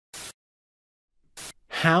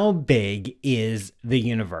How big is the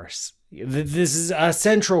universe? This is a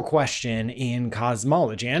central question in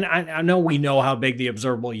cosmology. And I know we know how big the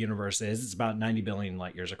observable universe is. It's about 90 billion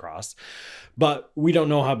light years across. But we don't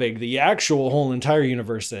know how big the actual whole entire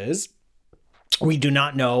universe is. We do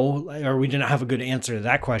not know, or we do not have a good answer to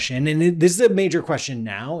that question. And this is a major question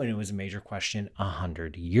now, and it was a major question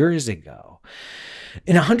 100 years ago.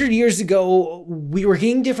 And 100 years ago, we were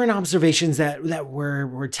getting different observations that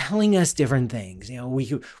were telling us different things. You know, we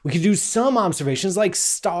could do some observations like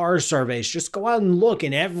star surveys, just go out and look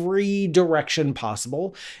in every direction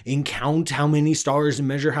possible and count how many stars and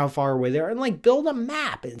measure how far away they are and like build a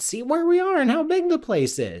map and see where we are and how big the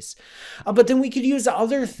place is. But then we could use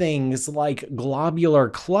other things like globular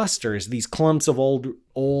clusters, these clumps of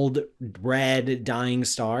old red dying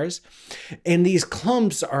stars. And these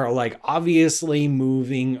clumps are like obviously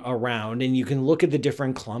moving around, and you can look at the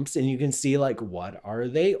different clumps and you can see like, what are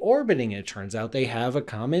they orbiting? It turns out they have a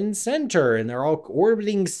common center and they're all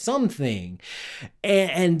orbiting something.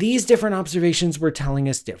 And these different observations were telling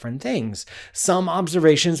us different things. Some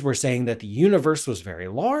observations were saying that the universe was very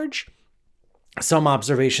large. Some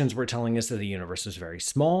observations were telling us that the universe is very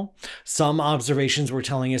small. Some observations were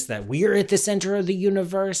telling us that we're at the center of the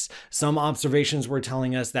universe. Some observations were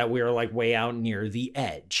telling us that we're like way out near the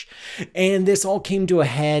edge. And this all came to a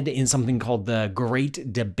head in something called the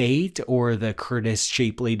Great Debate, or the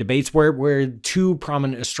Curtis-Shapley debates, where two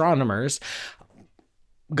prominent astronomers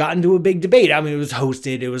got into a big debate. I mean, it was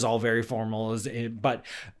hosted, it was all very formal, but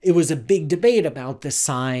it was a big debate about the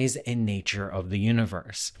size and nature of the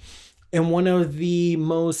universe. And one of the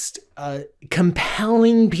most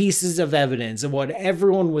compelling pieces of evidence of what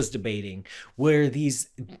everyone was debating were these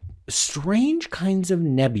strange kinds of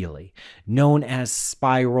nebulae known as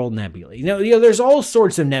spiral nebulae. You know, there's all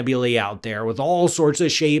sorts of nebulae out there with all sorts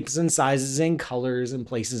of shapes and sizes and colors and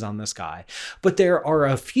places on the sky. But there are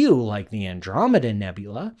a few, like the Andromeda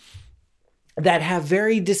Nebula, that have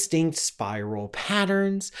very distinct spiral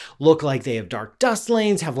patterns, look like they have dark dust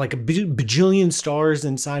lanes, have like a bajillion stars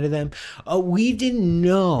inside of them. We didn't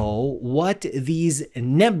know what these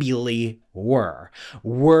nebulae were.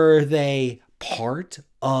 Were they part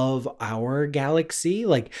of our galaxy?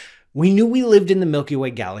 Like, we knew we lived in the Milky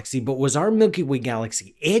Way galaxy, but was our Milky Way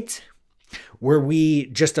galaxy it? Were we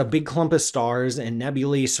just a big clump of stars and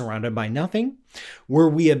nebulae surrounded by nothing? Were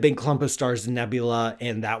we a big clump of stars and nebula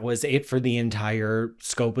and that was it for the entire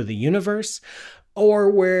scope of the universe? Or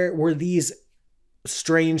were these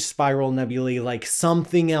strange spiral nebulae like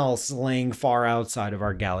something else laying far outside of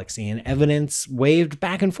our galaxy? And evidence waved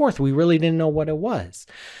back and forth. We really didn't know what it was.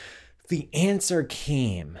 The answer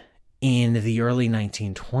came in the early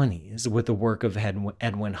 1920s with the work of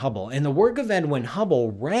Edwin Hubble. And the work of Edwin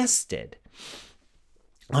Hubble rested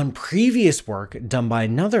on previous work done by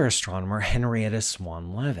another astronomer, Henrietta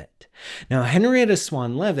Swan Leavitt. Now, Henrietta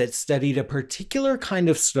Swan Leavitt studied a particular kind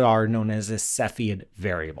of star known as a Cepheid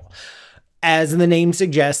variable. As the name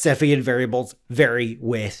suggests, Cepheid variables vary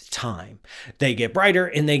with time. They get brighter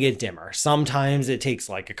and they get dimmer. Sometimes it takes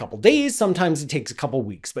like a couple days, sometimes it takes a couple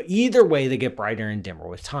weeks, but either way, they get brighter and dimmer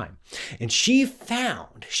with time. And she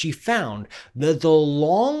found that the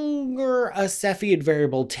longer a Cepheid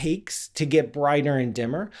variable takes to get brighter and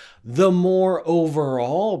dimmer, the more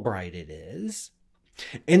overall bright it is.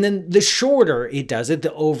 And then the shorter it does it,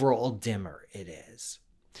 the overall dimmer it is.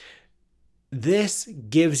 This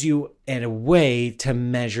gives you a way to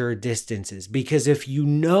measure distances, because if you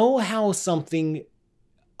know how something,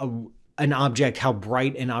 how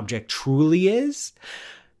bright an object truly is,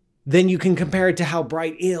 then you can compare it to how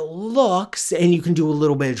bright it looks, and you can do a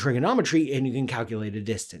little bit of trigonometry and you can calculate a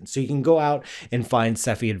distance. So you can go out and find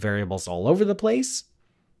Cepheid variables all over the place,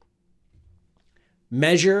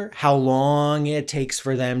 measure how long it takes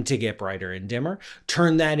for them to get brighter and dimmer,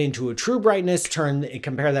 turn that into a true brightness,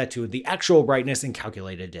 compare that to the actual brightness, and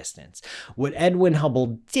calculate a distance. What Edwin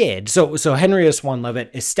Hubble did, so Henrietta Swan Leavitt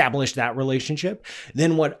established that relationship.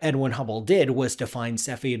 Then what Edwin Hubble did was to find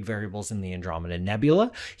Cepheid variables in the Andromeda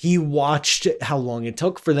Nebula. He watched how long it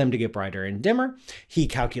took for them to get brighter and dimmer. He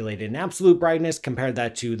calculated an absolute brightness, compared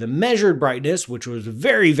that to the measured brightness, which was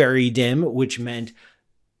very, very dim, which meant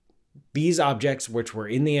these objects, which were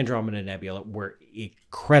in the Andromeda Nebula, were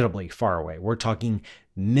incredibly far away. We're talking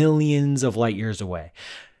millions of light years away.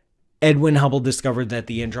 Edwin Hubble discovered that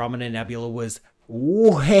the Andromeda Nebula was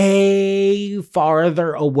way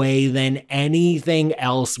farther away than anything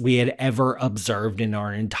else we had ever observed in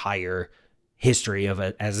our entire history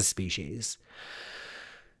as a species.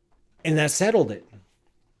 And that settled it.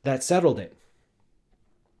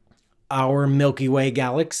 Our Milky Way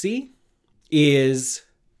galaxy is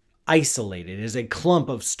isolated. It is a clump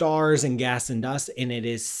of stars and gas and dust, and it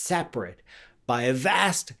is separate by a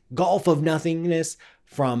vast gulf of nothingness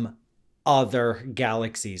from other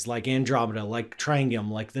galaxies like Andromeda, like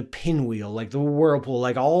Triangulum, like the Pinwheel, like the Whirlpool,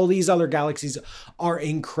 like all these other galaxies are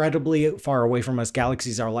incredibly far away from us.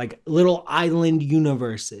 Galaxies are like little island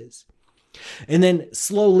universes. And then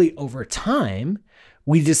slowly over time,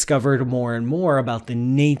 we discovered more and more about the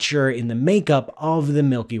nature and the makeup of the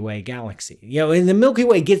Milky Way galaxy. And the Milky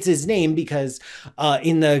Way gets its name because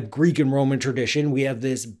in the Greek and Roman tradition, we have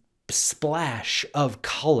this splash of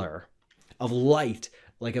color, of light,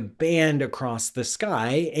 like a band across the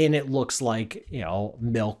sky, and it looks like,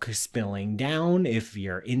 milk spilling down, if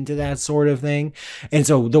you're into that sort of thing. And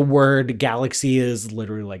so the word galaxy is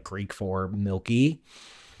literally like Greek for milky.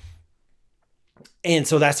 And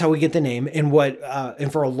so that's how we get the name. And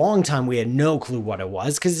and for a long time we had no clue what it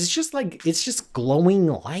was, because it's just glowing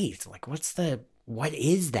light. Like, what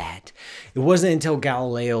is that? It wasn't until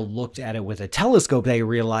Galileo looked at it with a telescope that he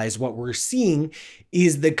realized what we're seeing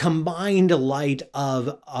is the combined light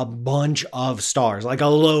of a bunch of stars, like a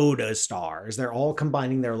load of stars. They're all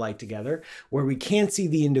combining their light together, where we can't see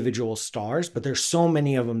the individual stars, but there's so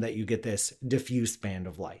many of them that you get this diffuse band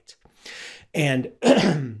of light. And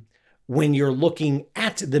when you're looking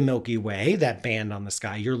at the Milky Way, that band on the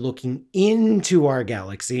sky, you're looking into our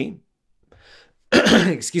galaxy.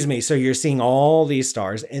 Excuse me. So you're seeing all these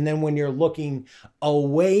stars. And then when you're looking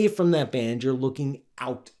away from that band, you're looking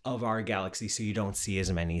out of our galaxy, so you don't see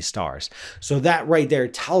as many stars. So that right there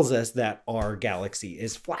tells us that our galaxy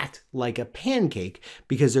is flat like a pancake,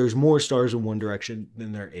 because there's more stars in one direction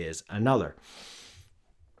than there is another.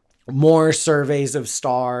 More surveys of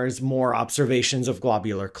stars, more observations of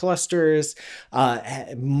globular clusters,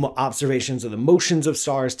 observations of the motions of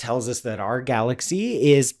stars tells us that our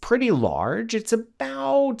galaxy is pretty large. It's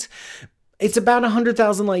about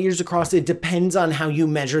 100,000 light years across. It depends on how you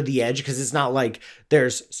measure the edge, because it's not like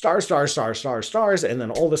there's stars, and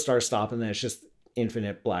then all the stars stop, and then it's just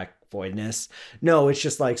infinite black voidness. No, it's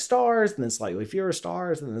just like stars, and then slightly fewer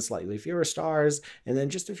stars, and then slightly fewer stars, and then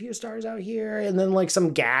just a few stars out here, and then like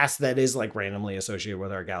some gas that is like randomly associated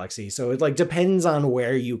with our galaxy. So it like depends on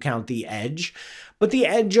where you count the edge. But the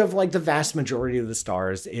edge of like the vast majority of the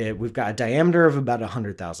stars, we've got a diameter of about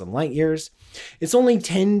 100,000 light years. It's only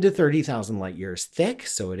 10 to 30,000 light years thick,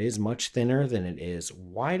 so it is much thinner than it is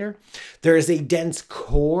wider. There is a dense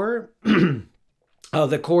core.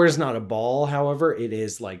 The core is not a ball, however, it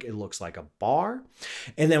looks like a bar.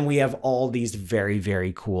 And then we have all these very,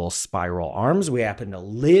 very cool spiral arms. We happen to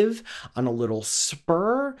live on a little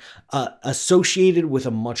spur associated with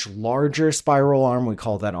a much larger spiral arm. We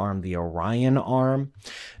call that arm the Orion arm.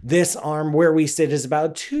 This arm where we sit is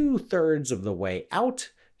about 2/3 of the way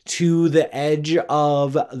out to the edge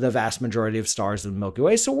of the vast majority of stars of the Milky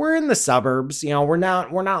Way. So we're in the suburbs, we're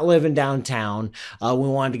not living downtown. We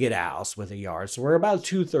wanted to get a house with a yard. So we're about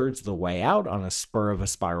 2/3 of the way out on a spur of a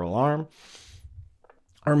spiral arm.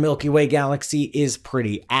 Our Milky Way galaxy is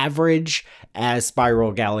pretty average as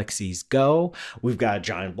spiral galaxies go. We've got a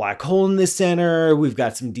giant black hole in the center. We've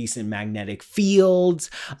got some decent magnetic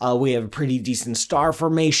fields. We have a pretty decent star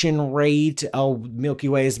formation rate. Milky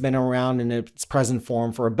Way has been around in its present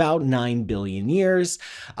form for about 9 billion years.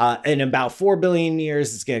 In about 4 billion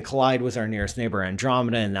years, it's going to collide with our nearest neighbor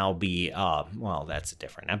Andromeda, and that'll be, that's a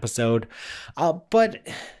different episode. But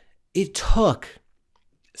it took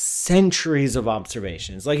centuries of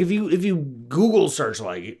observations. Like if you Google search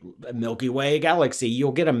like Milky Way galaxy,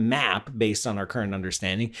 you'll get a map based on our current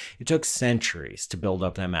understanding. It took centuries to build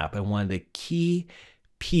up that map. And one of the key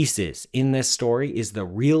pieces in this story is the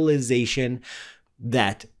realization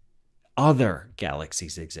that other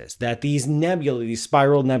galaxies exist, that these nebulae, these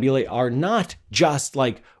spiral nebulae, are not just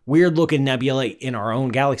like weird looking nebulae in our own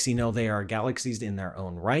galaxy. No, they are galaxies in their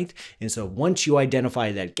own right. And so once you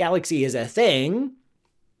identify that galaxy is a thing,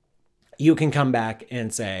 you can come back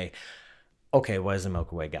and say, okay, what does the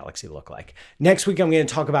Milky Way galaxy look like? Next week, I'm going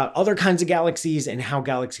to talk about other kinds of galaxies and how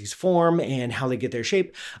galaxies form and how they get their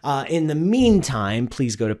shape. In the meantime,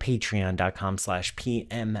 please go to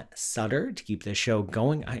patreon.com/PMSutter to keep this show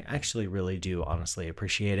going. I actually really do honestly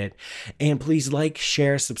appreciate it. And please like,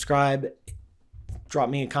 share, subscribe.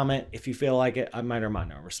 Drop me a comment if you feel like it. I might or might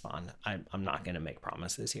not respond. I'm not going to make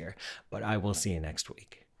promises here, but I will see you next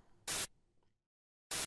week.